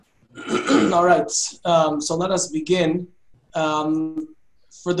All right. So let us begin.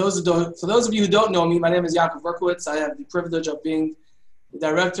 For those of you who don't know me, my name is Yaakov Berkowitz. I have the privilege of being the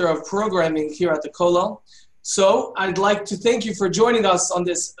director of programming here at the Kollel. So I'd like to thank you for joining us on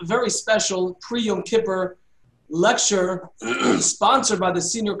this very special pre-Yom Kippur lecture sponsored by the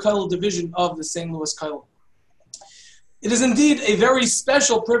Senior Kollel Division of the St. Louis Kollel. It is indeed a very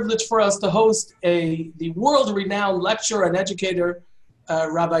special privilege for us to host the world-renowned lecturer and educator,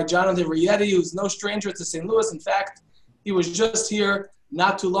 Rabbi Jonathan Rietti, who's no stranger to St. Louis. In fact, he was just here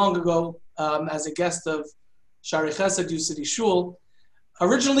not too long ago as a guest of Shari Chesed U City Shul.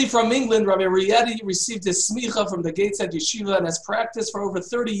 Originally from England, Rabbi Rietti received his smicha from the Gateshead Yeshiva and has practiced for over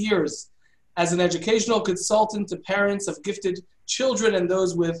 30 years as an educational consultant to parents of gifted children and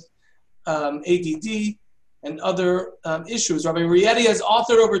those with ADD and other issues. Rabbi Rietti has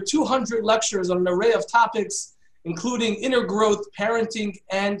authored over 200 lectures on an array of topics, including inner growth, parenting,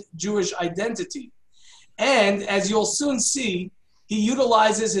 and Jewish identity. And as you'll soon see, he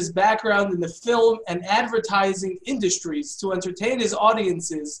utilizes his background in the film and advertising industries to entertain his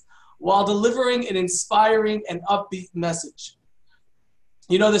audiences while delivering an inspiring and upbeat message.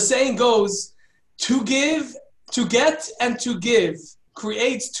 You know, the saying goes, to get and to give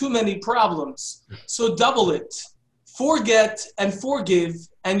creates too many problems. So double it. Forget and forgive,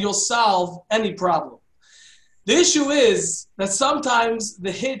 and you'll solve any problem. The issue is that sometimes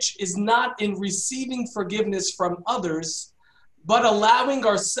the hitch is not in receiving forgiveness from others, but allowing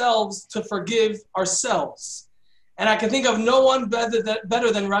ourselves to forgive ourselves. And I can think of no one better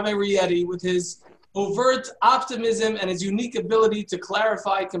than Rabbi Rietti with his overt optimism and his unique ability to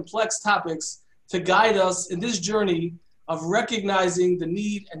clarify complex topics to guide us in this journey of recognizing the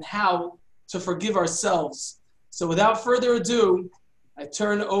need and how to forgive ourselves. So without further ado, I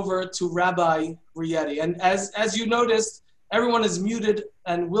turn over to Rabbi Rietti. And as you noticed, everyone is muted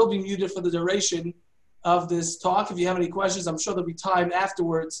and will be muted for the duration of this talk. If you have any questions, I'm sure there'll be time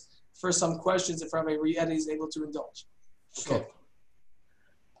afterwards for some questions if Rabbi Rietti is able to indulge. Okay.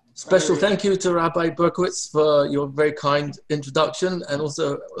 Special thank you to Rabbi Berkowitz for your very kind introduction, and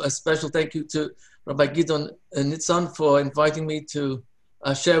also a special thank you to Rabbi Gidon Nitzan for inviting me to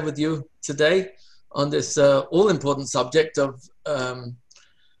share with you today on this all-important subject of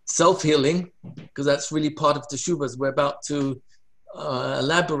self-healing, because that's really part of Teshuvah, as we're about to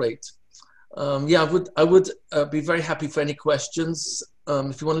elaborate. I would be very happy for any questions.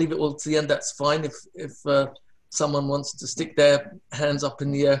 If you want to leave it all to the end, that's fine. If someone wants to stick their hands up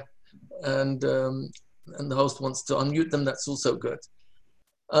in the air and the host wants to unmute them, that's also good.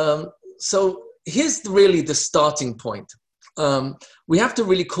 So here's really the starting point. We have to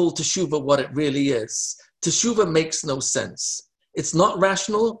really call Teshuvah what it really is. Teshuvah makes no sense. It's not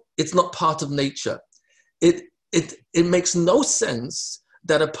rational. It's not part of nature. It makes no sense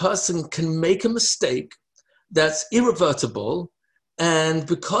that a person can make a mistake that's irrevertible, and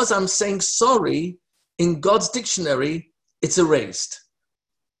because I'm saying sorry, in God's dictionary, it's erased.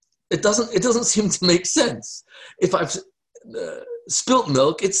 It doesn't seem to make sense. If I've spilt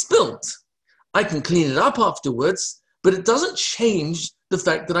milk, it's spilt. I can clean it up afterwards, but it doesn't change the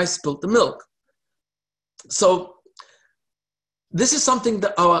fact that I spilt the milk. So this is something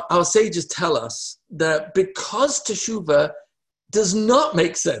that our sages tell us, that because Teshuvah does not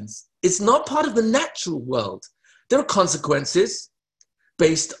make sense, it's not part of the natural world. There are consequences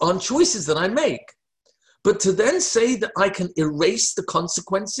based on choices that I make. But to then say that I can erase the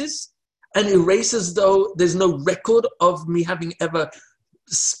consequences and erase as though there's no record of me having ever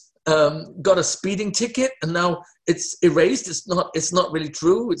got a speeding ticket and now it's erased, it's not really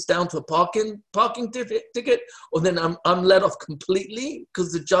true, it's down to a parking ticket, or then I'm let off completely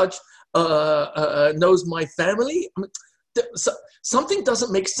because the judge knows my family. I mean, something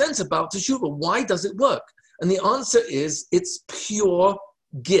doesn't make sense about Teshuvah. Why does it work? And the answer is it's pure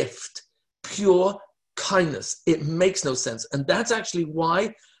gift, pure kindness. It makes no sense. And that's actually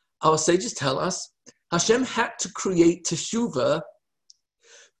why our sages tell us Hashem had to create Teshuvah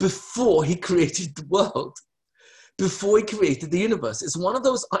before he created the world, before he created the universe. It's one of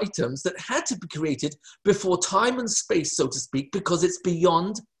those items that had to be created before time and space, so to speak, because it's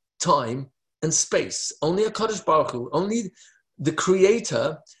beyond time and space. Only HaKadosh Baruch Hu, only the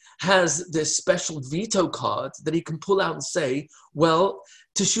Creator has this special veto card that he can pull out and say, well,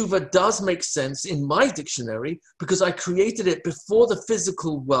 Teshuvah does make sense in my dictionary because I created it before the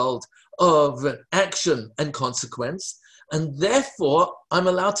physical world of action and consequence, and therefore I'm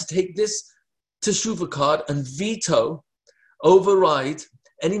allowed to take this Teshuvah card and veto, override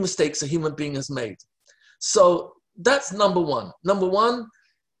any mistakes a human being has made. So that's number one. Number one,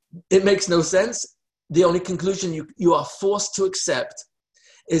 it makes no sense. The only conclusion you are forced to accept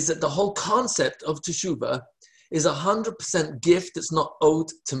is that the whole concept of teshuvah is 100% gift that's not owed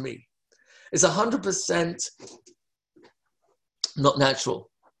to me. It's 100% not natural.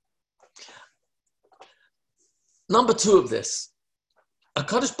 Number two of this,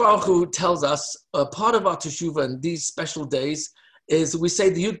 HaKadosh Baruch Hu tells us part of our teshuvah in these special days is we say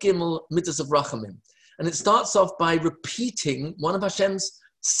the Yud Gimel Mitzvahs of Rachamim. And it starts off by repeating one of Hashem's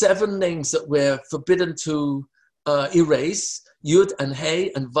 7 names that we're forbidden to erase. Yud and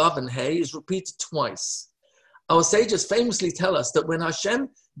Hey and Vav and Hey is repeated twice. Our sages famously tell us that when Hashem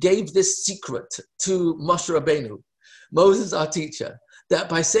gave this secret to Moshe Rabbeinu, Moses, our teacher, that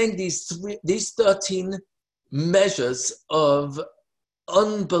by saying these 13 measures of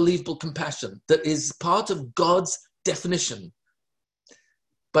unbelievable compassion that is part of God's definition,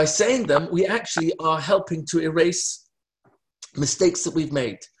 by saying them, we actually are helping to erase mistakes that we've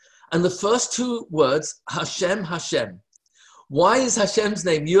made. And the first 2 words, Hashem, Hashem. Why is Hashem's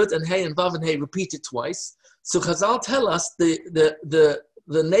name, Yud and Hey and Vav and Hey, repeated twice? So Chazal tell us the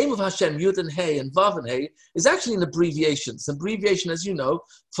name of Hashem, Yud and Hey and Vav and Hey, is actually an abbreviation. It's an abbreviation, as you know,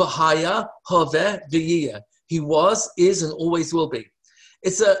 for Haya, Haveh, V'yiyeh. He was, is, and always will be.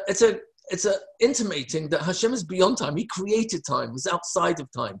 It's a intimating that Hashem is beyond time. He created time. He's outside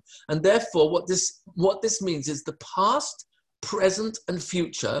of time. And therefore, what this means is the past, present, and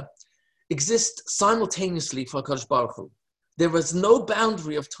future exist simultaneously for HaKadosh Baruch Hu. There is no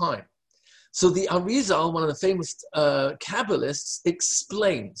boundary of time. So the Arizal, one of the famous Kabbalists,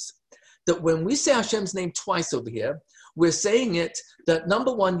 explains that when we say Hashem's name twice over here, we're saying it that,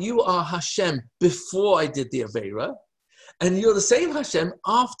 number one, you are Hashem before I did the Aveira, and you're the same Hashem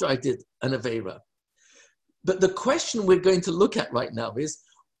after I did an Aveira. But the question we're going to look at right now is,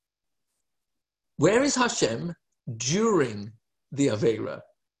 where is Hashem during the Aveira?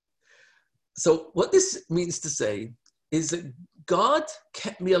 So what this means to say is that God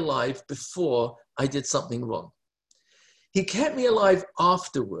kept me alive before I did something wrong. He kept me alive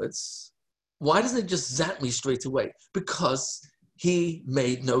afterwards. Why doesn't he just zap me straight away? Because he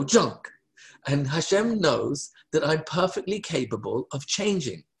made no junk. And Hashem knows that I'm perfectly capable of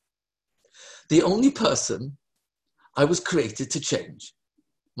changing. The only person I was created to change,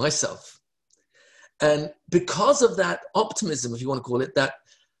 myself. And because of that optimism, if you want to call it, that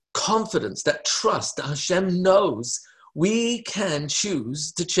confidence, that trust that Hashem knows we can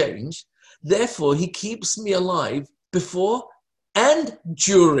choose to change, therefore he keeps me alive before and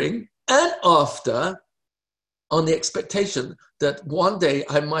during and after, on the expectation that one day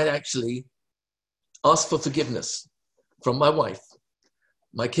I might actually ask for forgiveness from my wife,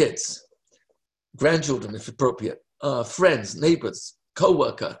 my kids, grandchildren if appropriate, friends, neighbors,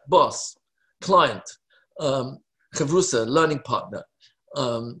 co-worker, boss, client, chavrusa, learning partner.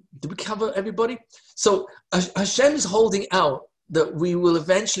 Did we cover everybody? So Hashem is holding out that we will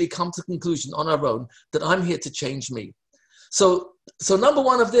eventually come to the conclusion on our own that I'm here to change me. So number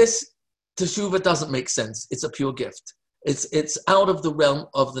one of this, teshuvah doesn't make sense. It's a pure gift. It's out of the realm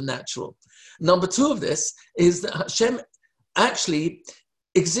of the natural. Number two of this is that Hashem actually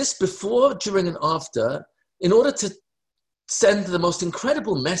exists before, during, and after in order to send the most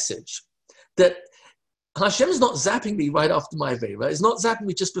incredible message that Hashem is not zapping me right after my Aveira. He's not zapping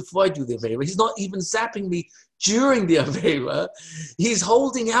me just before I do the Aveira. He's not even zapping me during the Aveira. He's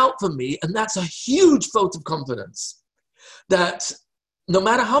holding out for me, and that's a huge vote of confidence. That no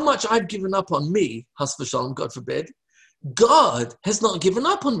matter how much I've given up on me, Has v'shalom, God forbid, God has not given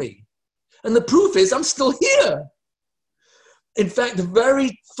up on me. And the proof is I'm still here. In fact, the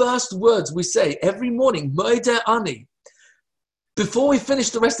very first words we say every morning, Moedeh Ani, before we finish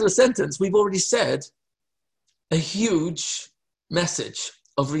the rest of the sentence, we've already said a huge message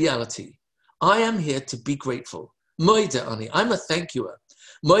of reality. I am here to be grateful. Moedeh Ani, I'm a thank youer.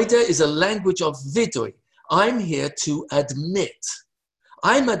 Moedeh is a language of vidui. I'm here to admit.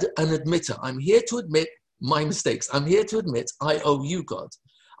 I'm an admitter. I'm here to admit my mistakes. I'm here to admit I owe you, God.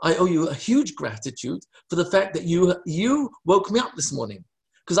 I owe you a huge gratitude for the fact that you woke me up this morning.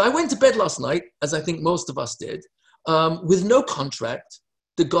 Because I went to bed last night, as I think most of us did, with no contract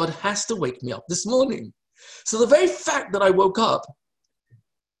that God has to wake me up this morning. So the very fact that I woke up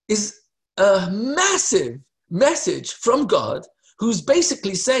is a massive message from God who's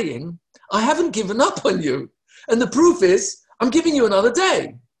basically saying, I haven't given up on you. And the proof is, I'm giving you another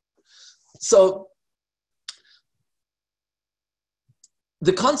day. So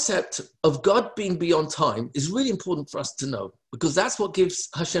the concept of God being beyond time is really important for us to know, because that's what gives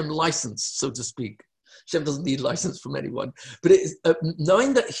Hashem license, so to speak. Hashem doesn't need license from anyone, but it is,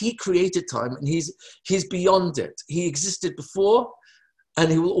 knowing that he created time and he's beyond it. He existed before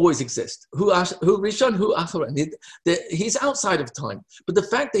and he will always exist. Hu Rishon, Hu Acharon. He's outside of time. But the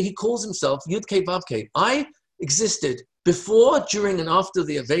fact that he calls himself Yud Kei Vav Kei, I existed before, during, and after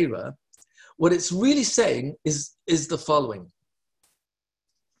the Aveira, what it's really saying is the following.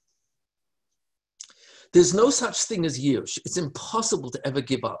 There's no such thing as Yush. It's impossible to ever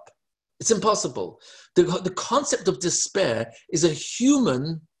give up. It's impossible. The concept of despair is a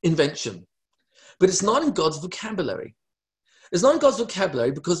human invention, but it's not in God's vocabulary. It's not in God's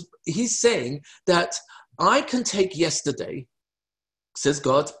vocabulary because he's saying that I can take yesterday, says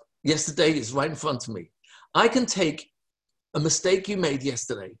God, yesterday is right in front of me. I can take a mistake you made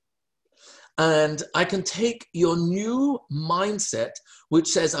yesterday, and I can take your new mindset, which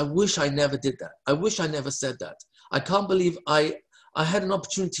says, I wish I never did that. I wish I never said that. I can't believe I had an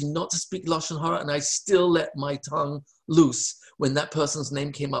opportunity not to speak Lashon Hara, and I still let my tongue loose when that person's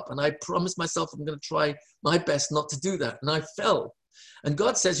name came up. And I promised myself I'm going to try my best not to do that. And I fell. And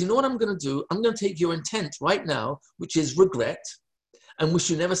God says, you know what I'm going to do? I'm going to take your intent right now, which is regret, and wish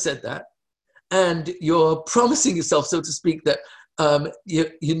you never said that. And you're promising yourself, so to speak, that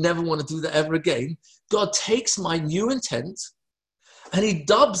you never want to do that ever again. God takes my new intent and he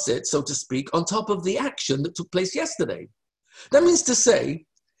dubs it, so to speak, on top of the action that took place yesterday. That means to say,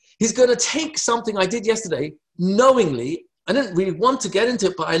 he's going to take something I did yesterday knowingly. I didn't really want to get into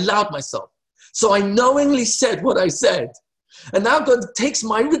it, but I allowed myself. So I knowingly said what I said. And now God takes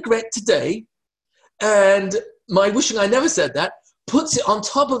my regret today and my wishing I never said that, puts it on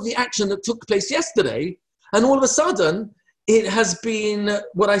top of the action that took place yesterday. And all of a sudden, it has been,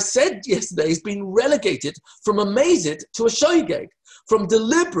 what I said yesterday has been relegated from a mazid to a shoygeg, from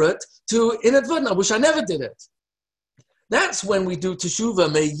deliberate to inadvertent. I wish I never did it. That's when we do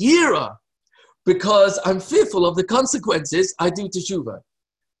teshuvah me'yira, because I'm fearful of the consequences. I do teshuvah.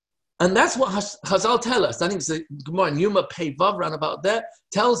 And that's what Chazal tell us. I think it's the Gemara in Yuma Pei Vav round about there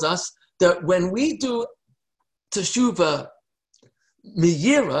tells us that when we do teshuvah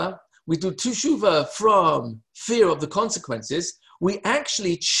me'yira, we do teshuvah from fear of the consequences, we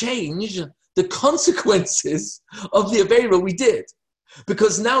actually change the consequences of the Aveira we did.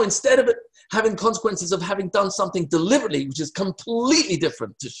 Because now instead of it having consequences of having done something deliberately, which is completely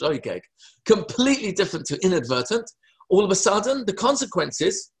different to shoygeg, completely different to inadvertent, all of a sudden the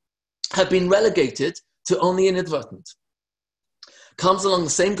consequences have been relegated to only inadvertent. Comes along the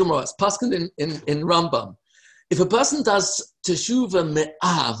same Gemara, it's Paskin in Rambam. If a person does teshuvah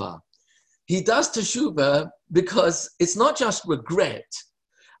me'ahava, he does teshuvah because it's not just regret,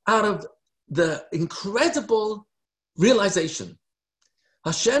 out of the incredible realization,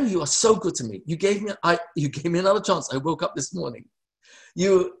 Hashem, you are so good to me. You gave me another chance. I woke up this morning.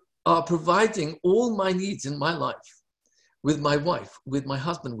 You are providing all my needs in my life, with my wife, with my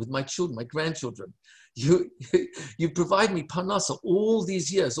husband, with my children, my grandchildren. You provide me parnasa all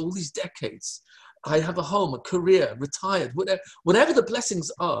these years, all these decades. I have a home, a career, retired, whatever the blessings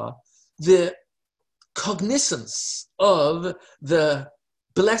are, the cognizance of the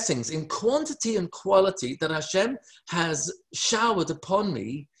blessings in quantity and quality that Hashem has showered upon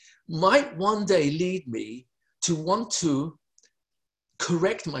me might one day lead me to want to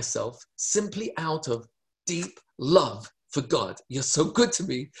correct myself simply out of deep love for God. You're so good to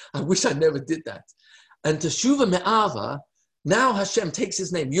me. I wish I never did that. And teshuvah me'ava, now Hashem takes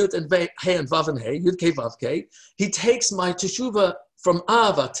his name, Yud and He and Vav and He, Yud Kei Vav Kei. He takes my teshuvah from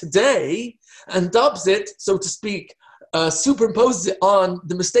Ava today and dubs it, so to speak, superimposes it on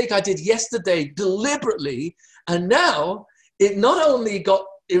the mistake I did yesterday deliberately, and now it not only got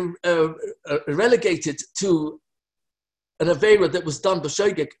relegated to an Aveira that was done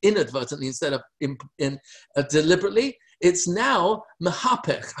b'shoygeg inadvertently instead of deliberately, it's now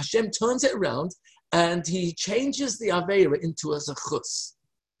mehapech. Hashem turns it around and he changes the Aveira into a zechus,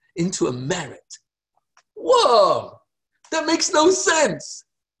 into a merit. Whoa! That makes no sense.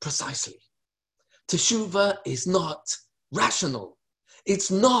 Precisely. Teshuvah is not rational.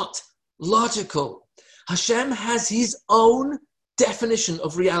 It's not logical. Hashem has his own definition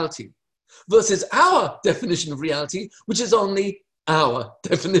of reality versus our definition of reality, which is only our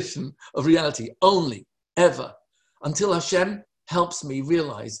definition of reality, only, ever, until Hashem helps me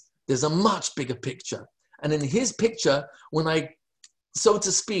realize there's a much bigger picture. And in his picture, when I, so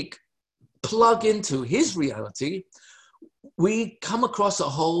to speak, plug into his reality, we come across a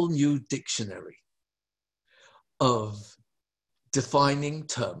whole new dictionary of defining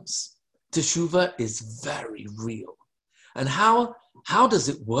terms. Teshuvah is very real. And how does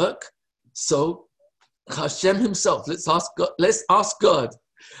it work? So Hashem himself, let's ask God,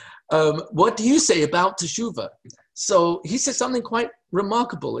 what do you say about Teshuvah? So he says something quite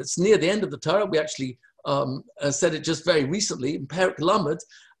remarkable. It's near the end of the Torah. We actually said it just very recently in Perek Lamed.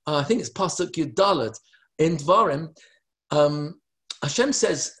 I think it's Pasuk Yud Daled in Dvarim. Hashem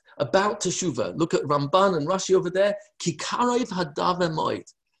says about Teshuvah. Look at Ramban and Rashi over there. Ki karev hadava moed.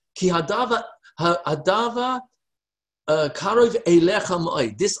 Ki hadava karev elecha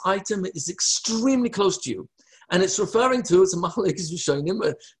moed. This item is extremely close to you. And it's referring to, it's a machlekes rishonim,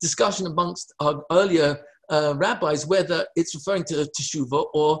 a discussion amongst our earlier rabbis, whether it's referring to Teshuvah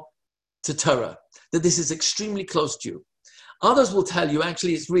or to Torah, that this is extremely close to you. Others will tell you,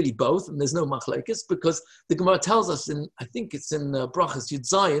 actually, it's really both, and there's no machlekes, because the Gemara tells us, I think it's in Brachas Yud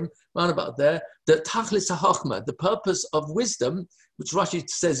Zayin, round about there, that tachlis ha'chochma, the purpose of wisdom, which Rashi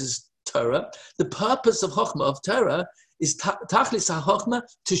says is Torah, the purpose of chochma, of Torah, is tachlis ha'chochma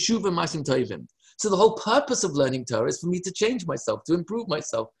teshuvah ma'asim tovim. So the whole purpose of learning Torah is for me to change myself, to improve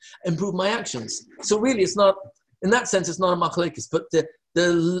myself, improve my actions. So really, it's not, in that sense, it's not a machlekes, but the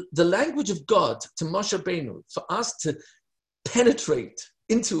language of God to Moshe Rabbeinu, for us to penetrate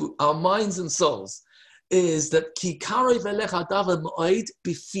into our minds and souls, is that ki karev elecha davar moed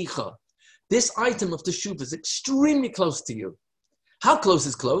bificha. This item of teshuvah is extremely close to you. How close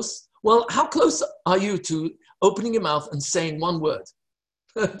is close? Well, how close are you to opening your mouth and saying one word?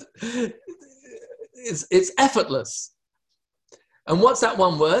 It's effortless. And what's that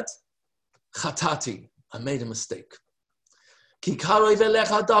one word? Chatati. I made a mistake. This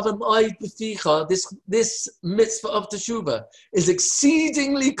mitzvah of teshuvah is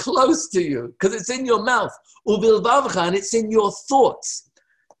exceedingly close to you because it's in your mouth, and it's in your thoughts.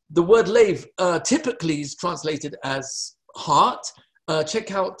 The word leiv typically is translated as heart.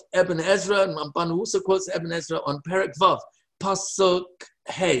 Check out Ibn Ezra, and Ramban also quotes Ibn Ezra on Perek Vav, Pasuk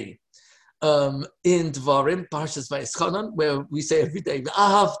Hey, in Dvarim, Parshas Vayeschanan, where we say every day,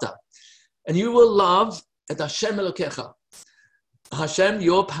 Ahavta, and you will love et Hashem Elokecha. Hashem,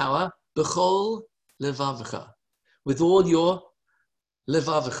 your power, b'chol levavcha, with all your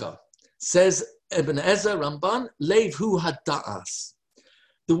levavcha. Says Ibn Ezra, Ramban, leiv hu had-da'as.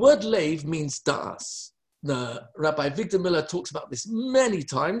 The word leiv means da'as. The Rabbi Victor Miller talks about this many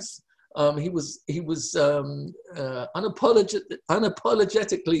times. He was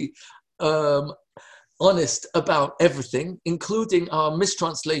unapologetically honest about everything, including our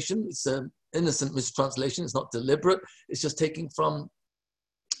mistranslation. It's an innocent mistranslation. It's not deliberate. It's just taking from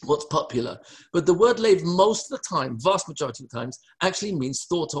what's popular. But the word leiv most of the time, vast majority of the times, actually means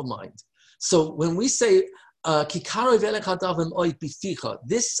thought or mind. So when we say this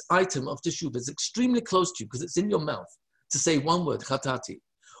item of teshuvah is extremely close to you because it's in your mouth to say one word, chatati.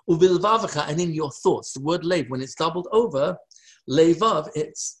 And in your thoughts, the word leiv, when it's doubled over, leivav,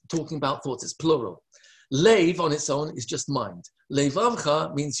 it's talking about thoughts, it's plural. Leiv on its own is just mind.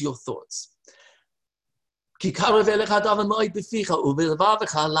 Leivavcha means your thoughts. This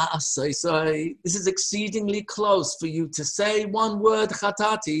is exceedingly close for you to say one word,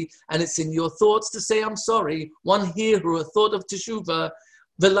 chatati, and it's in your thoughts to say, I'm sorry. One hearer, a thought of teshuvah,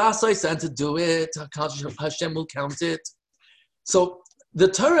 and to do it, Hashem will count it. So the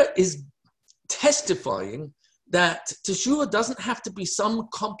Torah is testifying that teshuvah doesn't have to be some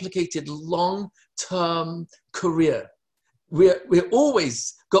complicated, long-term career. We're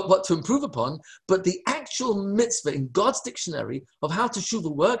always got what to improve upon, but the actual mitzvah in God's dictionary of how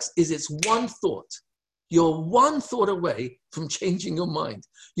teshuvah works is it's one thought. You're one thought away from changing your mind.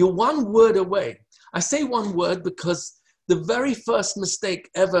 You're one word away. I say one word because the very first mistake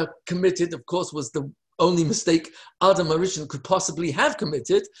ever committed, of course, was the only mistake Adam HaRishon could possibly have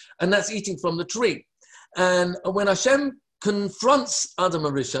committed, and that's eating from the tree. And when Hashem confronts Adam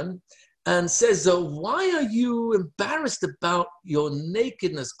HaRishon and says, why are you embarrassed about your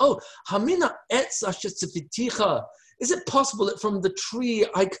nakedness? Oh, Hamina etz asher tziviticha. Is it possible that from the tree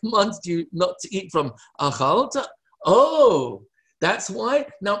I commanded you not to eat from? Achalta? Oh, that's why.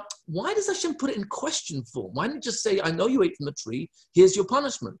 Now, why does Hashem put it in question form? Why didn't he just say, I know you ate from the tree, here's your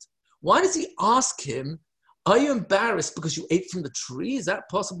punishment? Why does he ask him, are you embarrassed because you ate from the tree? Is that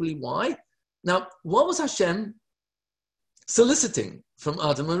possibly why? Now, what was Hashem soliciting from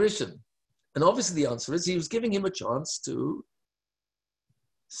Adam HaRishon? And obviously the answer is he was giving him a chance to,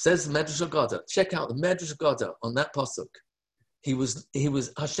 says the Medrash Haggadah. Check out the Medrash Haggadah on that pasuk.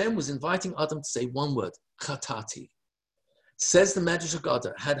 Hashem was inviting Adam to say one word, chatati. Says the Medrash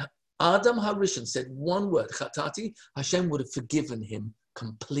Haggadah, had Adam HaRishon said one word, chatati, Hashem would have forgiven him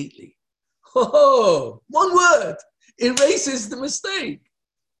completely. Oh, one word erases the mistake.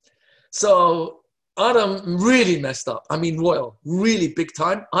 So Adam really messed up. I mean, royal, really big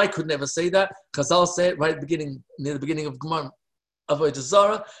time. I could never say that. Chazal say it right at the beginning, near the beginning of Gemara Avodah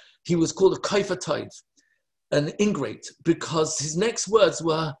Zarah. He was called a kaifa taiv, an ingrate, because his next words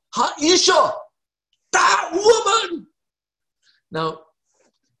were Ha'isha, that woman. Now,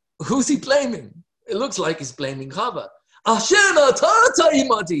 who's he blaming? It looks like he's blaming Chava.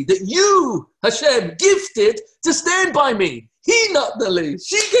 That you, Hashem, gifted to stand by me. He not the least.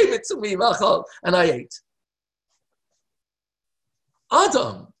 She gave it to me, and I ate.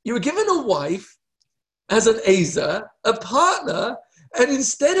 Adam, you were given a wife as an Ezer, a partner, and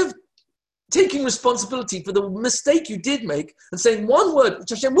instead of taking responsibility for the mistake you did make and saying one word, which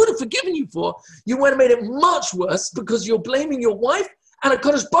Hashem would have forgiven you for, you went and made it much worse because you're blaming your wife and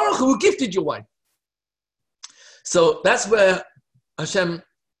HaKadosh Baruch Hu who gifted your wife. So that's where Hashem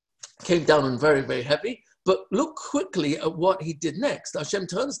came down on very, very heavy. But look quickly at what he did next. Hashem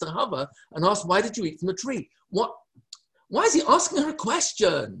turns to Chava and asks, why did you eat from the tree? Why is he asking her a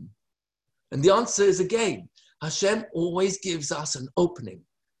question? And the answer is, again, Hashem always gives us an opening,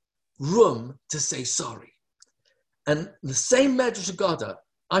 room to say sorry. And the same Medrash Haggadah,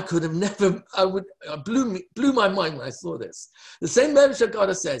 I could have never, blew my mind when I saw this. The same Medrash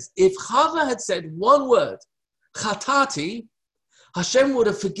Haggadah says, if Chava had said one word, Chatati, Hashem would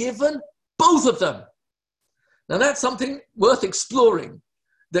have forgiven both of them. Now that's something worth exploring,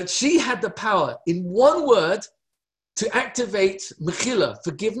 that she had the power in one word to activate Mechila,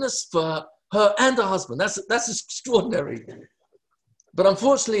 forgiveness for her and her husband. That's extraordinary. But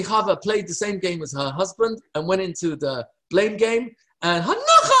unfortunately, Chava played the same game as her husband and went into the blame game. And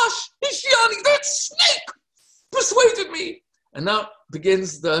Hanachash, Ishiani, that snake persuaded me. And now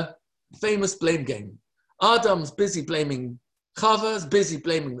begins the famous blame game. Adam's busy blaming Chava's busy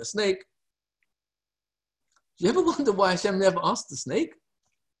blaming the snake. Do you ever wonder why Hashem never asked the snake?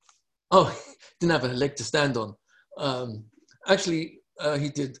 Oh, he didn't have a leg to stand on. Actually, he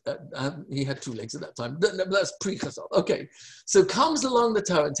did. He had two legs at that time. That's pre-Chazal. Okay, so comes along the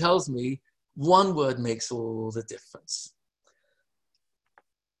Torah and tells me one word makes all the difference.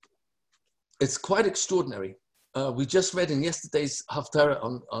 It's quite extraordinary. We just read in yesterday's Haftarah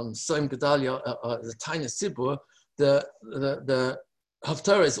on Soim Gedalia, the Tanya Sibur, the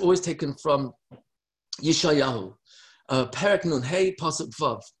Haftarah is always taken from Yeshayahu, Perek Nun Hey Pasuk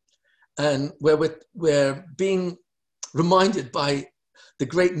Vav, and where we're being reminded by the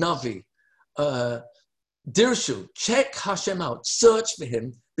great Navi, Dirshu, check Hashem out, search for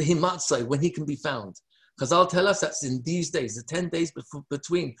him, the Himatzai, when he can be found. Because I'll tell us that's in these days, the 10 days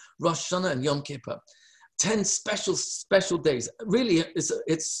between Rosh Hashanah and Yom Kippur. 10 special days. Really,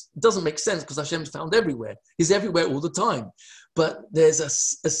 it doesn't make sense because Hashem's found everywhere. He's everywhere all the time. But there's a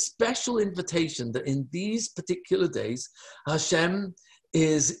special invitation that in these particular days, Hashem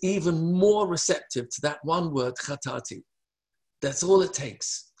is even more receptive to that one word, chatati. That's all it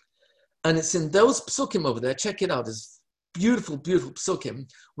takes. And it's in those psukim over there, check it out, it's beautiful, beautiful psukim,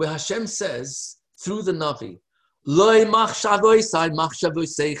 where Hashem says, through the Navi, Loi machshavoisai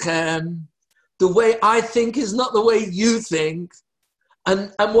machshavoseichem. The way I think is not the way you think.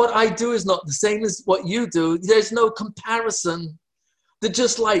 And what I do is not the same as what you do. There's no comparison. They're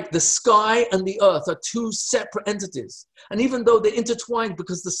just like the sky and the earth are two separate entities. And even though they're intertwined,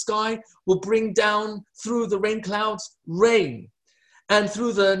 because the sky will bring down through the rain clouds, rain. And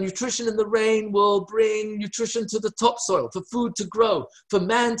through the nutrition in the rain will bring nutrition to the topsoil, for food to grow, for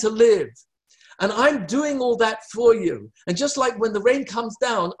man to live. And I'm doing all that for you. And just like when the rain comes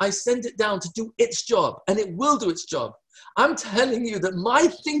down, I send it down to do its job, and it will do its job. I'm telling you that my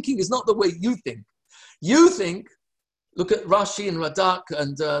thinking is not the way you think. You think, look at Rashi and Radak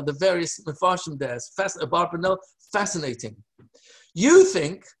and the various Mefarshim there, Barbanel, fascinating. You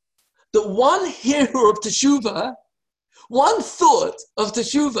think that one hero of Teshuvah, one thought of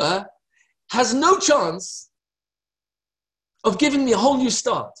Teshuvah has no chance of giving me a whole new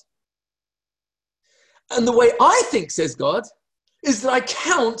start. And the way I think, says God, is that I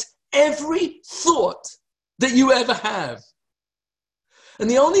count every thought that you ever have. And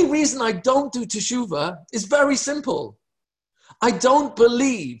the only reason I don't do teshuvah is very simple. I don't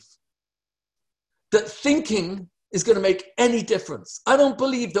believe that thinking is going to make any difference. I don't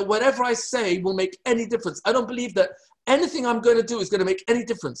believe that whatever I say will make any difference. I don't believe that anything I'm going to do is going to make any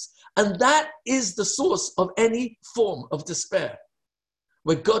difference. And that is the source of any form of despair,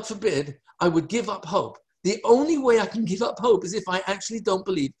 where, God forbid, I would give up hope. The only way I can give up hope is if I actually don't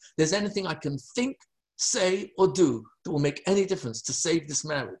believe there's anything I can think, say, or do that will make any difference to save this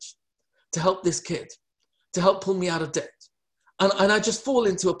marriage, to help this kid, to help pull me out of debt. And I just fall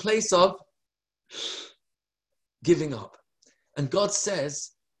into a place of giving up. And God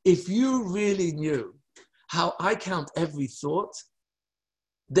says, if you really knew how I count every thought,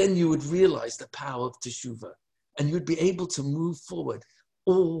 then you would realize the power of teshuvah, and you'd be able to move forward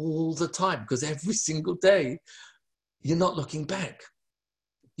all the time, because every single day you're not looking back,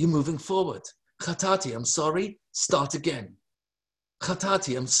 you're moving forward, Chatati, I'm sorry, start again.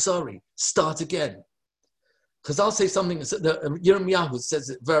 Chatati, I'm sorry, start again. Because I'll say something, Yirmiyahu says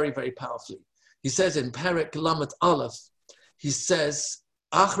it very, very powerfully. He says in Perek Lamet Aleph, he says,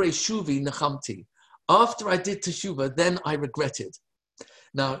 Achrei shuvi nechamti. After I did teshuvah, then I regretted.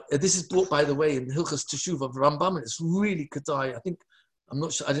 Now, this is brought, by the way, in Hilchos Teshuvah of Rambam, and it's really Kedai. I'm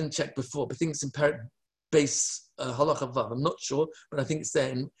not sure, I didn't check before, but I think it's in Perek Base Halacha Vav. I'm not sure, but I think it's there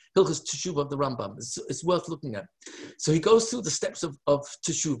in Hilchos Teshuvah of the Rambam. It's worth looking at. So he goes through the steps of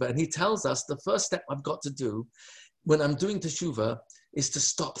Teshuvah, and he tells us the first step I've got to do when I'm doing Teshuvah is to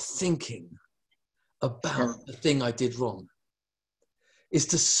stop thinking about the thing I did wrong. Is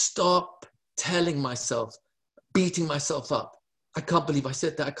to stop telling myself, beating myself up. I can't believe I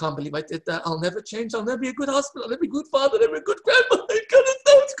said that. I can't believe I did that. I'll never change. I'll never be a good husband. I'll never be a good father. I'll never be a good grandmother.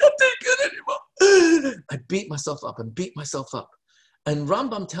 It's not good anymore. I beat myself up and beat myself up. And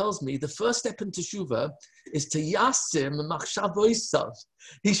Rambam tells me the first step in Teshuvah is to yasim machshavoisav.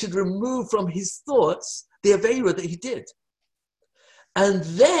 He should remove from his thoughts the aveira that he did. And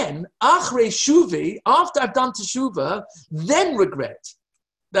then, achrei shuvi, after I've done Teshuvah, then regret.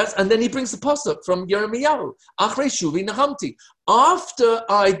 And then he brings the pasuk from Yirmiyahu. Achrei shuvi nechamti. After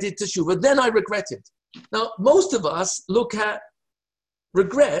I did teshuvah, then I regretted. Now, most of us look at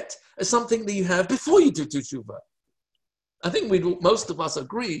regret as something that you have before you do teshuvah. I think most of us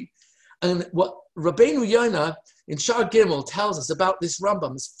agree. And what Rabbeinu Yonah in Shar Gimel tells us about this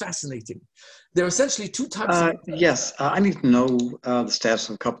Rambam is fascinating. There are essentially two types of regret. Yes, I need to know the status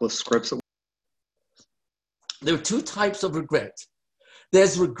of a couple of scripts. There are two types of regret.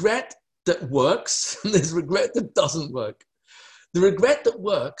 There's regret that works, and there's regret that doesn't work. The regret that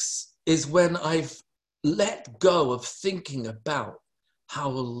works is when I've let go of thinking about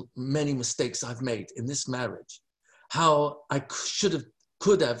how many mistakes I've made in this marriage, how I could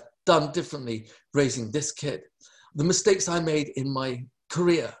have done differently raising this kid, the mistakes I made in my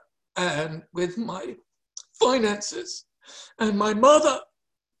career and with my finances, and my mother-in-law,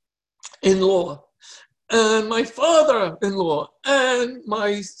 and my father-in-law, and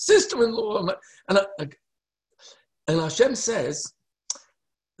my sister-in-law. And Hashem says,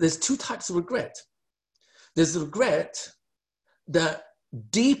 there's two types of regret. There's the regret that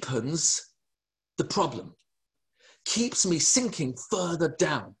deepens the problem, keeps me sinking further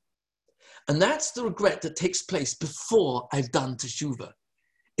down. And that's the regret that takes place before I've done teshuvah.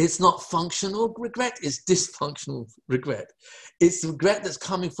 It's not functional regret, it's dysfunctional regret. It's regret that's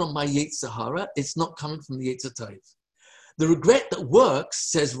coming from my Yetzer Hara, it's not coming from the Yetzer Tov. The regret that works,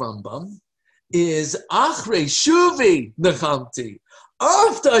 says Rambam, is Achrei Shuvi Nechamti.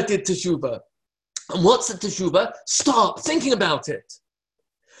 After I did teshuvah. And what's the teshuvah? Stop thinking about it.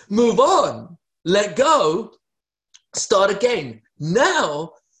 Move on, let go, start again.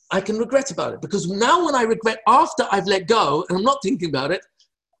 Now I can regret about it, because now when I regret after I've let go and I'm not thinking about it,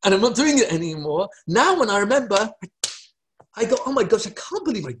 and I'm not doing it anymore, now when I remember, I go, oh my gosh, I can't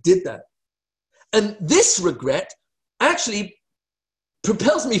believe I did that. And this regret actually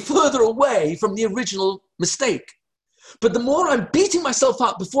propels me further away from the original mistake. But the more I'm beating myself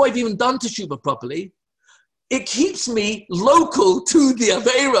up before I've even done teshuvah properly, it keeps me local to the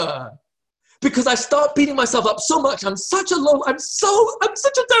Aveira. Because I start beating myself up so much. I'm such a terrible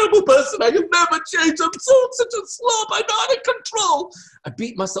person. I can never change. I'm such a slob. I'm out of control. I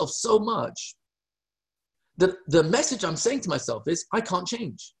beat myself so much that the message I'm saying to myself is, I can't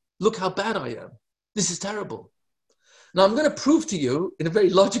change. Look how bad I am. This is terrible. Now I'm going to prove to you, in a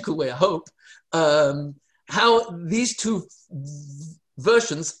very logical way, I hope, how these two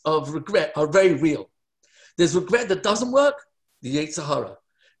versions of regret are very real. There's regret that doesn't work, the Yetzer Hara.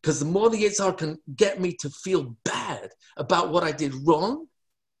 Because the more the Yetzer Hara can get me to feel bad about what I did wrong,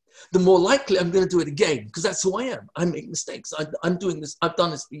 the more likely I'm going to do it again. Because that's who I am. I make mistakes. I'm doing this. I've done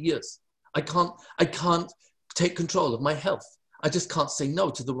this for years. I can't take control of my health. I just can't say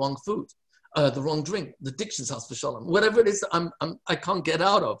no to the wrong food, the wrong drink, the Dixon's house for shalom, whatever it is I can't get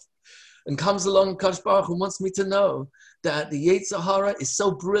out of. And comes along Kadosh Baruch Hu wants me to know that the Yetzer Hara is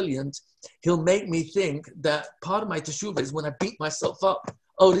so brilliant, he'll make me think that part of my teshuvah is when I beat myself up.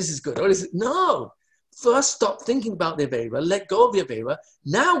 Oh, this is good. Oh, this is... No. First, stop thinking about the Aveira. Let go of the Aveira.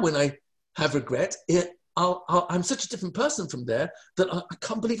 Now, when I have regret, I'm such a different person from there that I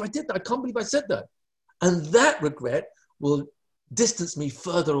can't believe I did that. I can't believe I said that. And that regret will distance me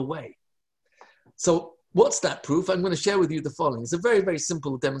further away. So what's that proof? I'm going to share with you the following. It's a very, very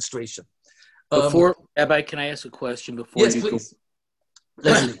simple demonstration. Rabbi, can I ask a question before yes, you please. go?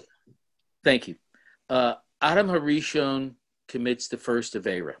 Yes, please. Thank you. Adam Harishon commits the first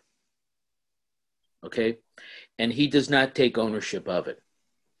Aveira, okay? And he does not take ownership of it.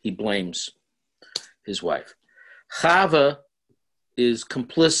 He blames his wife. Chava is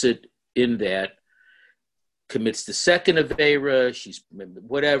complicit in that, commits the second Avera, she's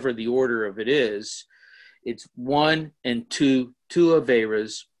whatever the order of it is. It's 1 and 2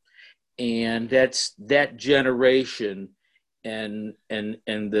 Averas, and that's that generation and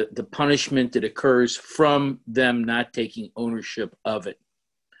the punishment that occurs from them not taking ownership of it.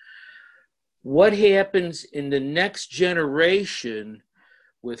 What happens in the next generation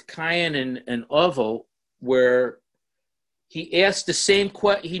with Cain and Ovel, where he asked the same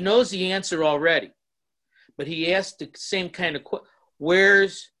question, he knows the answer already, but he asked the same kind of question,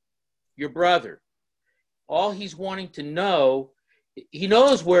 where's your brother? All he's wanting to know, he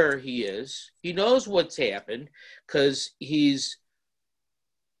knows where he is, he knows what's happened, because he's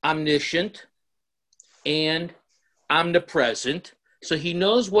omniscient and omnipresent. So he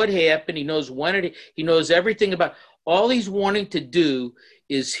knows what happened, he knows when he knows everything about. All he's wanting to do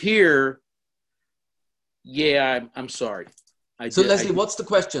is hear, yeah, I'm sorry. Leslie, what's the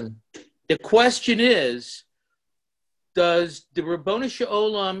question? The question is, does the Rabboni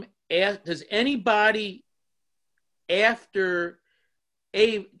Shalom, does anybody after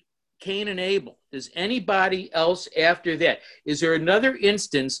Cain and Abel, does anybody else after that? Is there another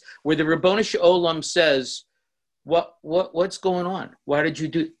instance where the Rabboni Shalom says, what's going on? Why did you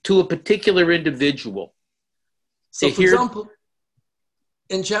do to a particular individual? So, for example,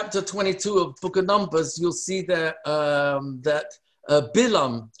 in chapter 22 of Book of Numbers, you'll see there that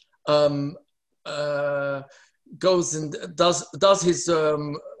Bilam goes and does his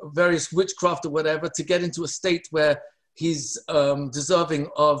various witchcraft or whatever to get into a state where he's deserving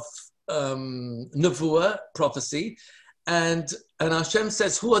of nevuah, prophecy, and Hashem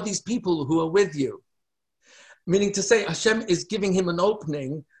says, "Who are these people who are with you?" Meaning to say, Hashem is giving him an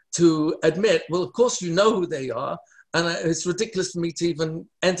opening to admit, well, of course you know who they are, and it's ridiculous for me to even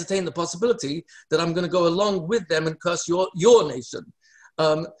entertain the possibility that I'm going to go along with them and curse your nation.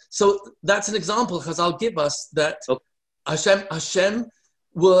 So that's an example Chazal give us that Hashem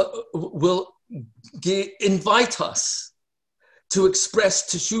will invite us to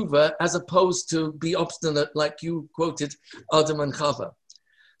express teshuvah as opposed to be obstinate, like you quoted Adam and Chava.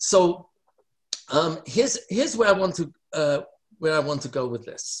 So here's where I want to go with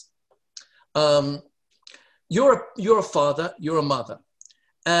this. You're a father, you're a mother,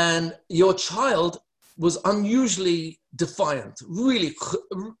 and your child was unusually defiant, really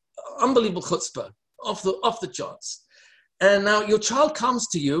unbelievable chutzpah, off the charts. And now your child comes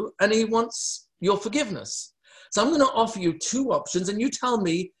to you and he wants your forgiveness. So I'm going to offer you two options, and you tell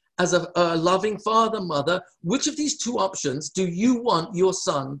me, as a loving father, mother, which of these two options do you want your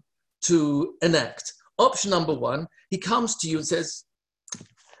son to enact? Option number one, he comes to you and says,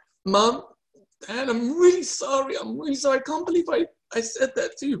 "Mom, Dad, I'm really sorry. I can't believe I said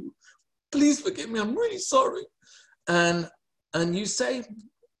that to you. Please forgive me. I'm really sorry." And you say,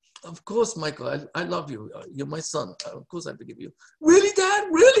 "Of course, Michael, I love you. You're my son. Of course I forgive you." "Really, Dad?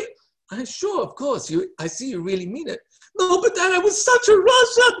 Really?" "Sure, of course. I see you really mean it." "No, but Dad, I was such a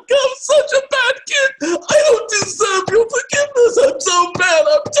Russian. I'm such a bad kid. I don't deserve your forgiveness. I'm so bad.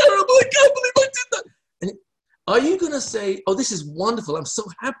 I'm terrible. I can't believe I did that." And are you going to say, "Oh, this is wonderful. I'm so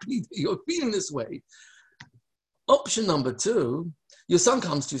happy that you're feeling this way"? Option number two, your son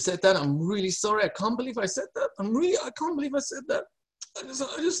comes to you, said, "Dad, I'm really sorry. I can't believe I said that. I can't believe I said that. I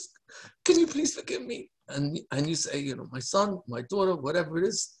just, can you please forgive me?" And you say, "My son, my daughter, whatever it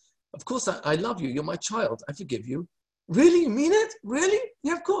is, of course I love you. You're my child. I forgive you." "Really? You mean it? Really?"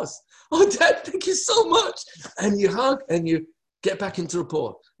 "Yeah, of course." "Oh, Dad, thank you so much." And you hug and you get back into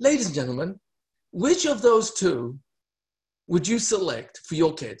rapport. Ladies and gentlemen, which of those two would you select for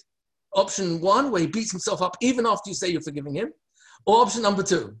your kid? Option one, where he beats himself up even after you say you're forgiving him, or option number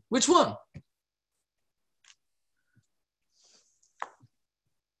two? Which one?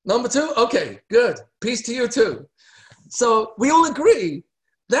 Number two? Okay, good. Peace to you too. So we all agree.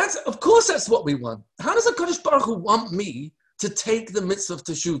 Of course that's what we want. How does HaKadosh Baruch Hu want me to take the mitzvah of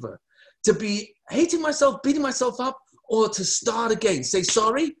teshuvah? To be hating myself, beating myself up, or to start again? Say,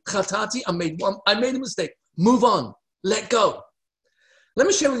 "Sorry, chatati, I made a mistake. Move on. Let go." Let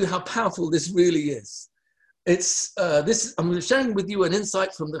me show you how powerful this really is. I'm sharing with you an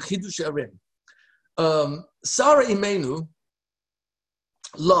insight from the Chidush Arim. Sarah Imenu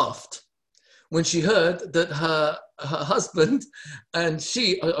laughed when she heard that her husband and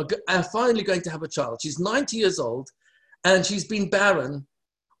she are finally going to have a child. She's 90 years old, and she's been barren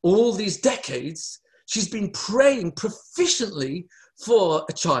all these decades. She's been praying proficiently for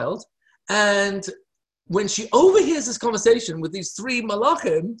a child, and when she overhears this conversation with these three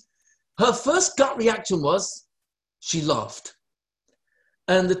malachim, her first gut reaction was she laughed.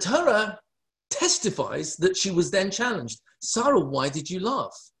 And the Torah testifies that she was then challenged. Sarah, why did you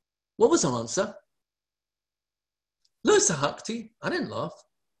laugh? What was her answer? Lo sahakti, I didn't laugh.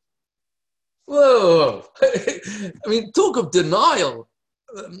 Whoa. I mean, talk of denial.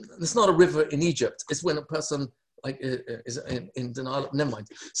 It's not a river in Egypt. It's when a person is in denial. Never mind.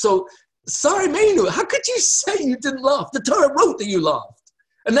 So, Sarah Imeinu, how could you say you didn't laugh? The Torah wrote that you laughed.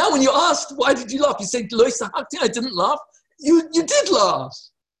 And now when you're asked, why did you laugh? You say, Lo sahakti, I didn't laugh. You did laugh.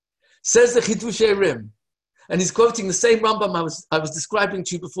 Says the Chidushei Rim. And he's quoting the same Rambam I was describing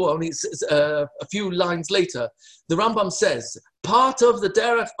to you before, only a few lines later. The Rambam says, part of the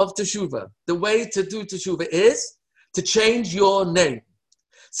derech of Teshuvah, the way to do Teshuvah is to change your name.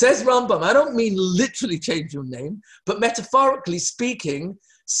 Says Rambam, I don't mean literally change your name, but metaphorically speaking,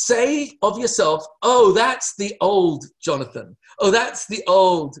 say of yourself, oh, that's the old Jonathan. Oh, that's the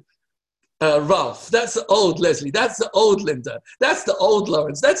old Ralph. That's the old Leslie. That's the old Linda. That's the old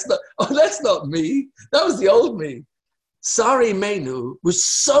Lawrence. That's not me. That was the old me. Sarah Imeinu was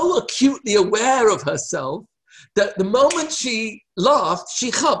so acutely aware of herself that the moment she laughed,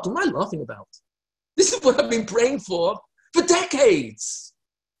 she chapped. What am I laughing about? This is what I've been praying for decades.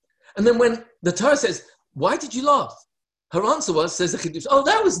 And then when the Torah says, why did you laugh? Her answer was, says the Chiddush, oh,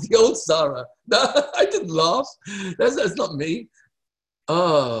 that was the old Sarah. No, I didn't laugh. That's not me.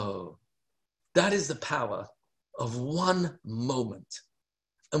 Oh. That is the power of one moment.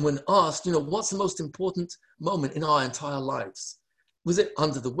 And when asked, what's the most important moment in our entire lives? Was it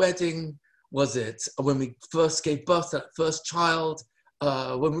under the wedding? Was it when we first gave birth to that first child?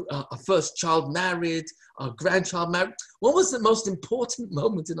 When our first child married, our grandchild married? What was the most important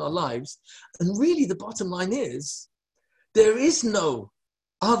moment in our lives? And really the bottom line is, there is no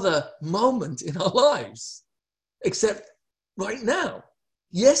other moment in our lives except right now.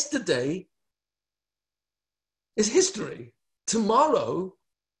 Yesterday is history. Tomorrow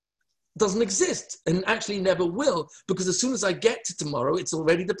doesn't exist and actually never will, because as soon as I get to tomorrow, it's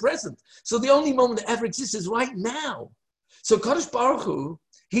already the present. So the only moment that ever exists is right now. So Kadosh Baruch Hu,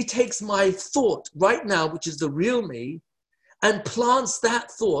 he takes my thought right now, which is the real me, and plants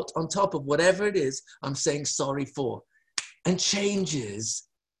that thought on top of whatever it is I'm saying sorry for, and changes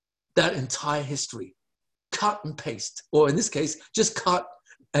that entire history. Cut and paste, or in this case, just cut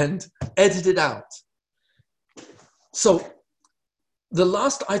and edit it out. So the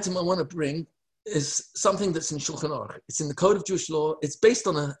last item I want to bring is something that's in Shulchan Aruch. It's in the Code of Jewish Law. It's based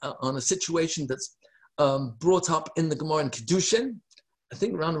on a situation that's brought up in the Gemara in Kedushin, I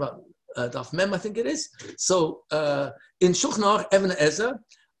think around about Daf Mem, I think it is. So in Shulchan Aruch, Even Ezer,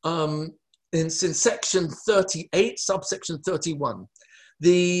 in section 38, subsection 31,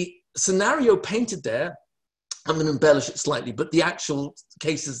 the scenario painted there, I'm going to embellish it slightly, but the actual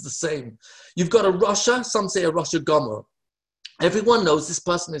case is the same. You've got a Rasha, some say a Rasha Gomer. Everyone knows this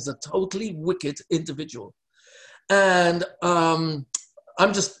person is a totally wicked individual. And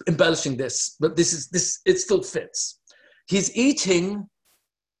I'm just embellishing this, but it still fits. He's eating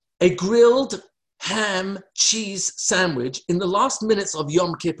a grilled ham cheese sandwich in the last minutes of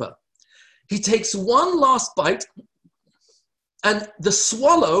Yom Kippur. He takes one last bite, and the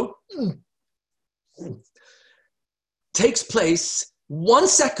swallow takes place 1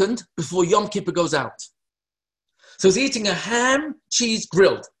 second before Yom Kippur goes out. So he's eating a ham cheese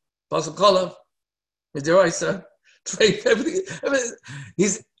grilled. Basal Kolav, Midiraisa, everything.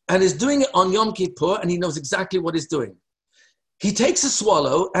 He's doing it on Yom Kippur, and he knows exactly what he's doing. He takes a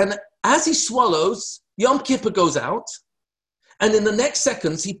swallow, and as he swallows, Yom Kippur goes out, and in the next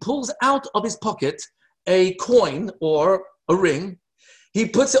seconds, he pulls out of his pocket a coin or a ring. He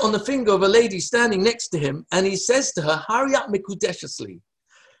puts it on the finger of a lady standing next to him, and he says to her, Hariyat Mikudeshesli,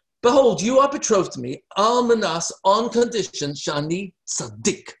 behold, you are betrothed to me, al manas, on condition, shani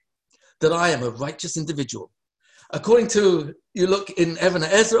tzaddik, that I am a righteous individual. According to, you look in Even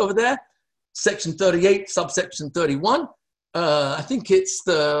Ezer over there, section 38, subsection 31, I think it's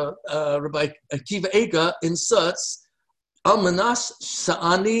the Rabbi Akiva Eger inserts, al manas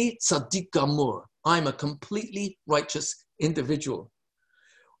shani tzaddik gamur. I'm a completely righteous individual.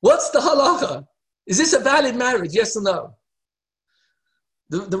 What's the halacha? Is this a valid marriage? Yes or no?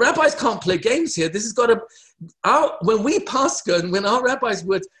 The rabbis can't play games here. This has got to, when we paskin, when our rabbis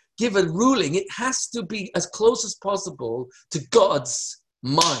would give a ruling, it has to be as close as possible to God's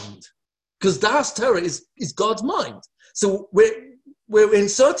mind. Because Das Torah is God's mind. So we're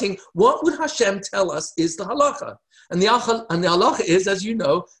inserting what would Hashem tell us is the halacha. And the halacha is, as you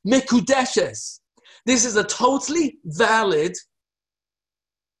know, mikudeshes. This is a totally valid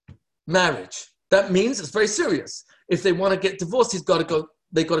marriage. That means it's very serious. If they want to get divorced, they've got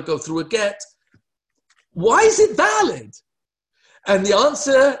to go through a get. Why is it valid? And the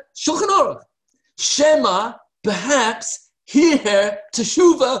answer, Shulchan Aruch, Shema, perhaps, hear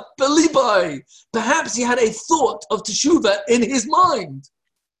teshuva belibai. Perhaps he had a thought of teshuva in his mind.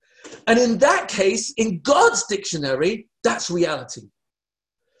 And in that case, in God's dictionary, that's reality.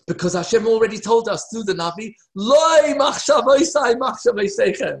 Because Hashem already told us through the Navi, Loi machshavosai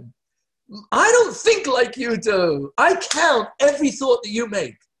machshavosechem. I don't think like you do. I count every thought that you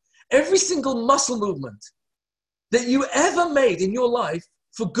make. Every single muscle movement that you ever made in your life,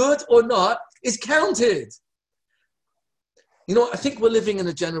 for good or not, is counted. You know, I think we're living in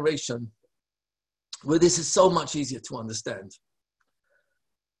a generation where this is so much easier to understand.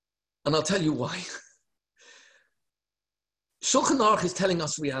 And I'll tell you why. Shulchan Aruch is telling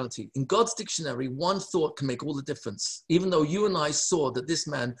us reality. In God's dictionary, one thought can make all the difference. Even though you and I saw that this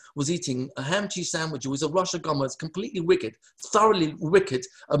man was eating a ham cheese sandwich, it was a Rosh Hashanah, it's completely wicked, thoroughly wicked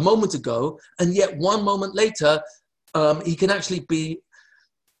a moment ago, and yet 1 moment later, he can actually be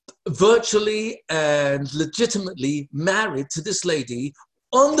virtually and legitimately married to this lady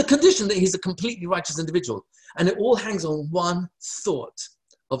on the condition that he's a completely righteous individual. And it all hangs on one thought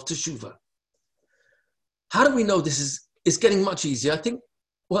of teshuvah. How do we know this is getting much easier? I think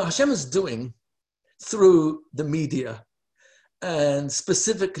what Hashem is doing through the media and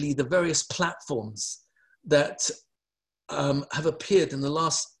specifically the various platforms that have appeared in the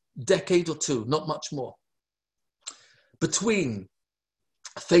last decade or two, not much more, between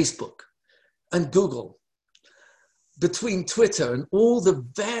Facebook and Google, between Twitter and all the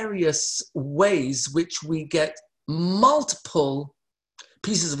various ways which we get multiple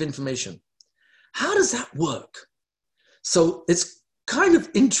pieces of information. How does that work? So it's kind of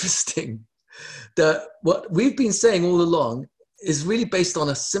interesting that what we've been saying all along is really based on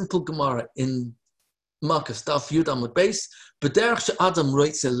a simple Gemara in Marcus, Daf Yud Amud Beis, B'derech she'adam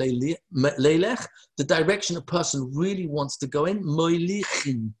roitze leilech, the direction a person really wants to go in,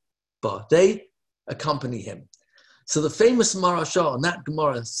 moilichin ba, they accompany him. So the famous Marashah on that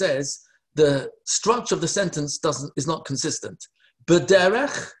Gemara says the structure of the sentence is not consistent.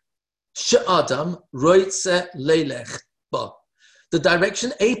 B'derech she'adam roitze leilech ba, the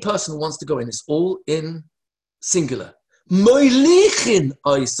direction a person wants to go in is all in singular. Moilichin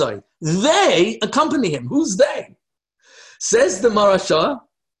oisai, they accompany him. Who's they? Says the Marashah,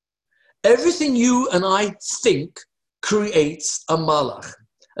 everything you and I think creates a malach,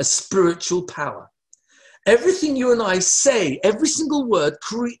 a spiritual power. Everything you and I say, every single word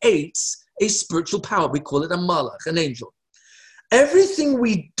creates a spiritual power. We call it a malach, an angel. Everything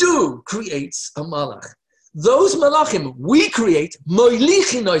we do creates a malach. Those malachim we create,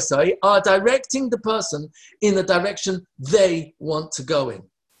 moilichin oisai, are directing the person in the direction they want to go in.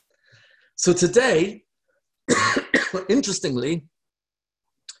 So today, interestingly,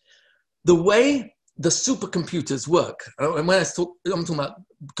 the way the supercomputers work, and when I'm talking about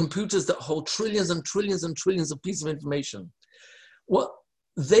computers that hold trillions and trillions and trillions of pieces of information, what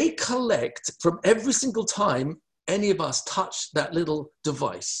they collect from every single time any of us touch that little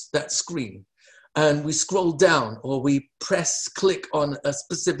device, that screen, and we scroll down or we click on a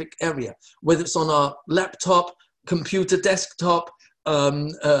specific area, whether it's on our laptop, computer, desktop,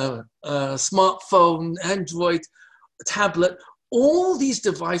 smartphone, Android, tablet, all these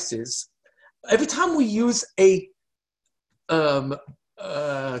devices, every time we use a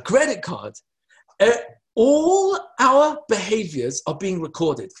credit card, all our behaviors are being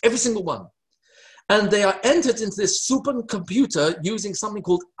recorded, every single one. And they are entered into this supercomputer using something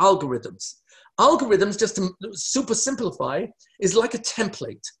called algorithms. Algorithms, just to super simplify, is like a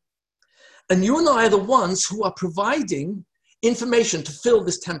template. And you and I are the ones who are providing information to fill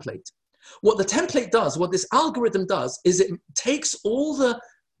this template. What the template does, what this algorithm does, is it takes all the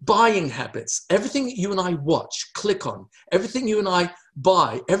buying habits, everything you and I watch, click on, everything you and I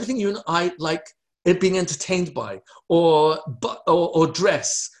buy, everything you and I like it being entertained by, or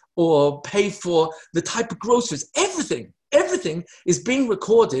dress, or pay for the type of groceries, everything is being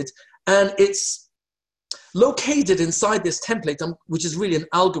recorded, and it's located inside this template, which is really an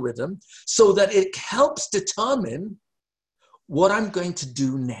algorithm, so that it helps determine what I'm going to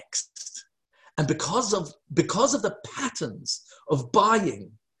do next. And because of the patterns of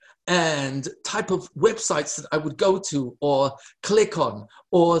buying and type of websites that I would go to or click on,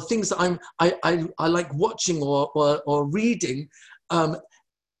 or things that I like watching or reading,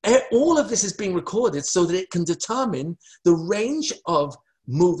 all of this is being recorded so that it can determine the range of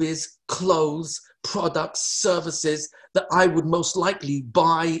movies, clothes, products, services that I would most likely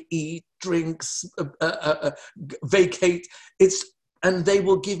buy, eat, drinks, vacate. And they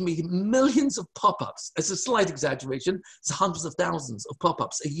will give me millions of pop-ups. It's a slight exaggeration. It's hundreds of thousands of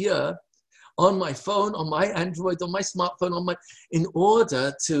pop-ups a year on my phone, on my Android, on my smartphone, in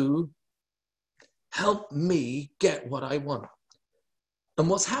order to help me get what I want. And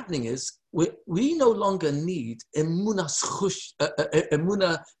what's happening is we no longer need emuna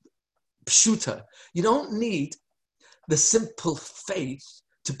pshuta. You don't need the simple faith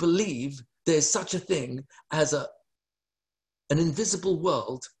to believe there's such a thing as an invisible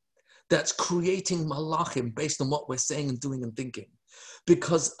world that's creating malachim based on what we're saying and doing and thinking.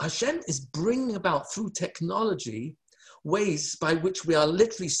 Because Hashem is bringing about through technology ways by which we are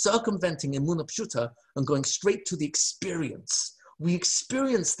literally circumventing emunah pshuta and going straight to the experience. We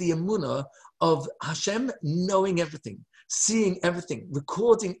experience the emunah of Hashem knowing everything, seeing everything,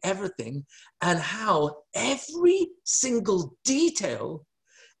 recording everything, and how every single detail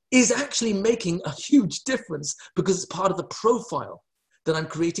is actually making a huge difference because it's part of the profile that I'm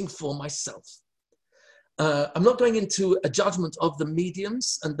creating for myself. I'm not going into a judgment of the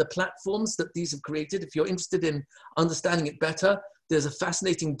mediums and the platforms that these have created. If you're interested in understanding it better, there's a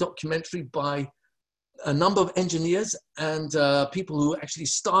fascinating documentary by a number of engineers and people who actually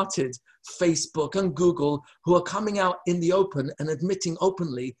started Facebook and Google, who are coming out in the open and admitting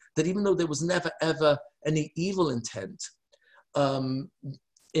openly that even though there was never, ever any evil intent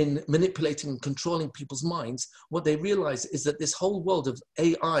in manipulating and controlling people's minds, what they realize is that this whole world of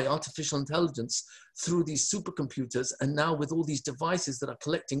AI, artificial intelligence, through these supercomputers, and now with all these devices that are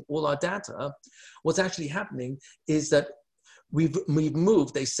collecting all our data, what's actually happening is that we've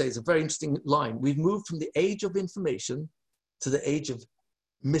moved, they say, it's a very interesting line, we've moved from the age of information to the age of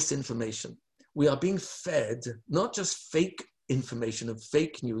misinformation. We are being fed not just fake information and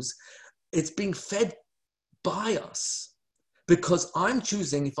fake news, it's being fed by us. Because I'm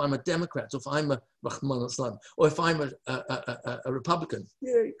choosing if I'm a Democrat, or if I'm a Rahman Islam, or if I'm a Republican,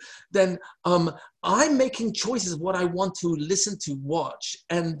 then I'm making choices of what I want to listen to, watch.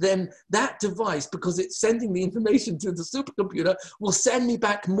 And then that device, because it's sending the information to the supercomputer, will send me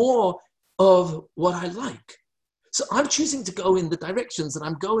back more of what I like. So I'm choosing to go in the directions that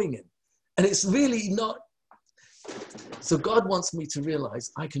I'm going in. And it's really not. So God wants me to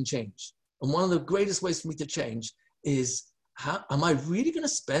realize I can change. And one of the greatest ways for me to change is, am I really going to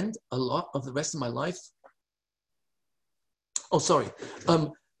spend a lot of the rest of my life? Oh, sorry.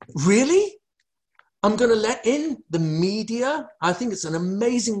 Really? I'm going to let in the media? I think it's an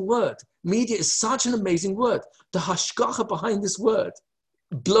amazing word. Media is such an amazing word. The hashgacha behind this word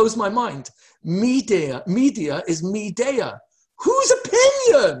blows my mind. Media is media. Whose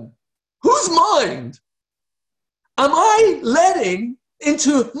opinion? Whose mind am I letting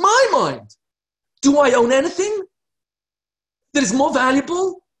into my mind? Do I own anything that is more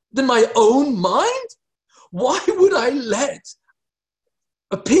valuable than my own mind? Why would I let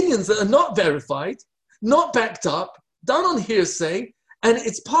opinions that are not verified, not backed up, done on hearsay, and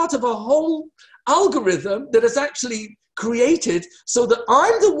it's part of a whole algorithm that is actually created so that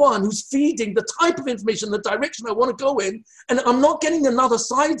I'm the one who's feeding the type of information, the direction I want to go in, and I'm not getting another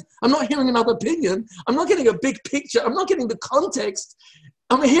side, I'm not hearing another opinion, I'm not getting a big picture, I'm not getting the context,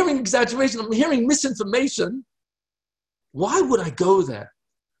 I'm hearing exaggeration, I'm hearing misinformation. Why would I go there?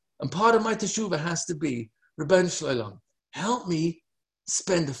 And part of my teshuvah has to be, Rebbeinu Shalom, help me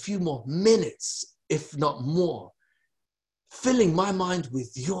spend a few more minutes, if not more, filling my mind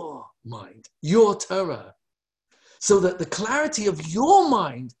with your mind, your Torah, so that the clarity of your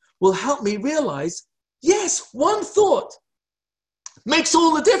mind will help me realize, yes, one thought makes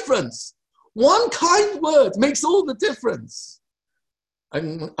all the difference. One kind word makes all the difference.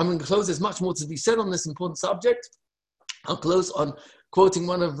 I'm going to close. There's much more to be said on this important subject. I'll close on quoting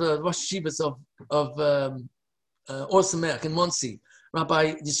one of the Rosh Yeshivas of Or Sameach in Monsey,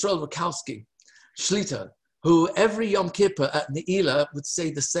 Rabbi Yisrael Rakowski, Shlita, who every Yom Kippur at Ne'ilah would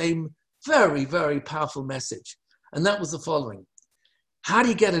say the same very, very powerful message. And that was the following. How do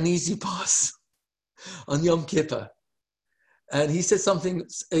you get an easy pass on Yom Kippur? And he said something,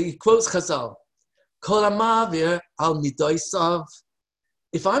 he quotes Chazal, Kol hama'avir al midoisav.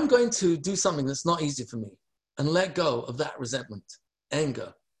 If I'm going to do something that's not easy for me, and let go of that resentment,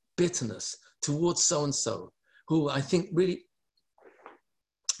 anger, bitterness towards so-and-so, who I think really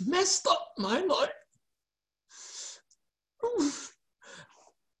messed up my life.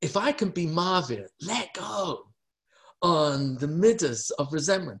 If I can be mavir, let go on the midas of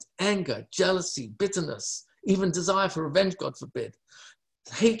resentment, anger, jealousy, bitterness, even desire for revenge, God forbid,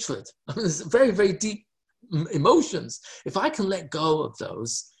 hatred. I mean, there's very, very deep emotions. If I can let go of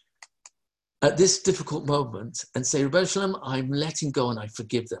those, at this difficult moment and say, Rebbeinu Shalom, I'm letting go and I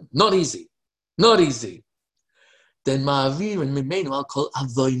forgive them. Not easy. Not easy. Then ma'avir and mimenu I'll call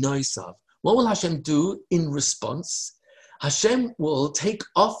avoinoisav. What will Hashem do in response? Hashem will take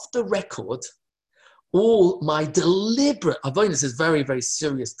off the record all my deliberate, avoidance is very, very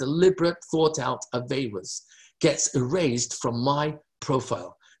serious, deliberate, thought out averas gets erased from my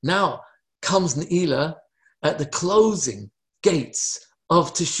profile. Now comes Ne'ilah at the closing gates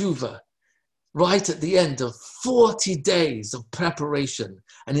of Teshuvah, right at the end of 40 days of preparation.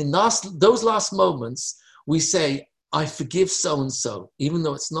 And in those last moments, we say, I forgive so-and-so, even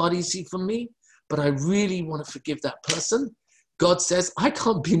though it's not easy for me, but I really want to forgive that person. God says, I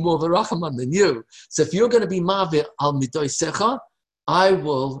can't be more v'rachaman than you. So if you're going to be mavir al midoisecha, I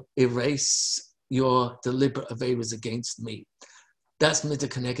will erase your deliberate averas against me. That's midah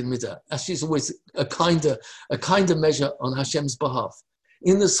keneged midah. Actually, it's always a kinder measure on Hashem's behalf.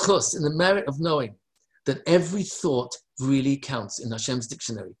 In the schus, in the merit of knowing that every thought really counts in Hashem's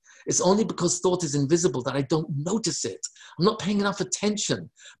dictionary. It's only because thought is invisible that I don't notice it. I'm not paying enough attention.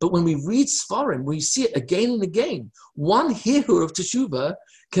 But when we read Sfarim, we see it again and again. One hirur of Teshuvah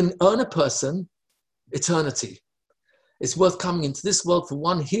can earn a person eternity. It's worth coming into this world for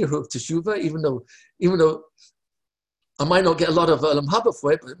one hirur of Teshuvah, even though I might not get a lot of Olam Haba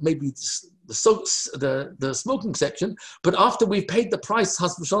for it, but maybe the smoking section. But after we've paid the price,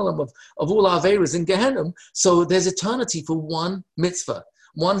 Chas v'sholom, of all our averas in Gehenna, so there's eternity for one mitzvah.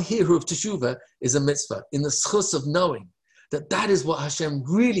 One hirur of Teshuvah is a mitzvah. In the schus of knowing that is what Hashem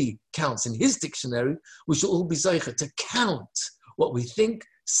really counts in His dictionary, we should all be zeicher to count what we think,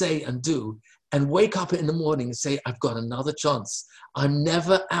 say, and do, and wake up in the morning and say, I've got another chance. I'm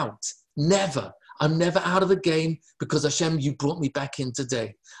never out. Never. I'm never out of the game because Hashem, you brought me back in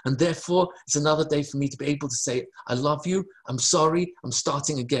today. And therefore, it's another day for me to be able to say, I love you, I'm sorry, I'm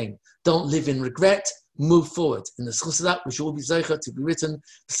starting again. Don't live in regret, move forward. In the schus of that, we should all be zeicher to be written,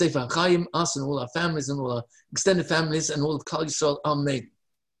 Sefer HaChaim, us and all our families and all our extended families and all of Klal Yisrael. Amen.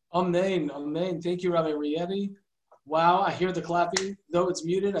 Amen. Amen. Thank you, Rabbi Rieti. Wow, I hear the clapping. Though it's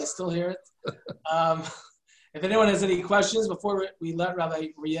muted, I still hear it. If anyone has any questions before we let Rabbi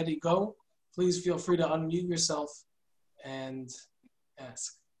Rieti go, please feel free to unmute yourself and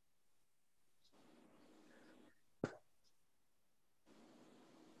ask.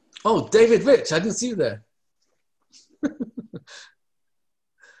 Oh, David Rich, I didn't see you there.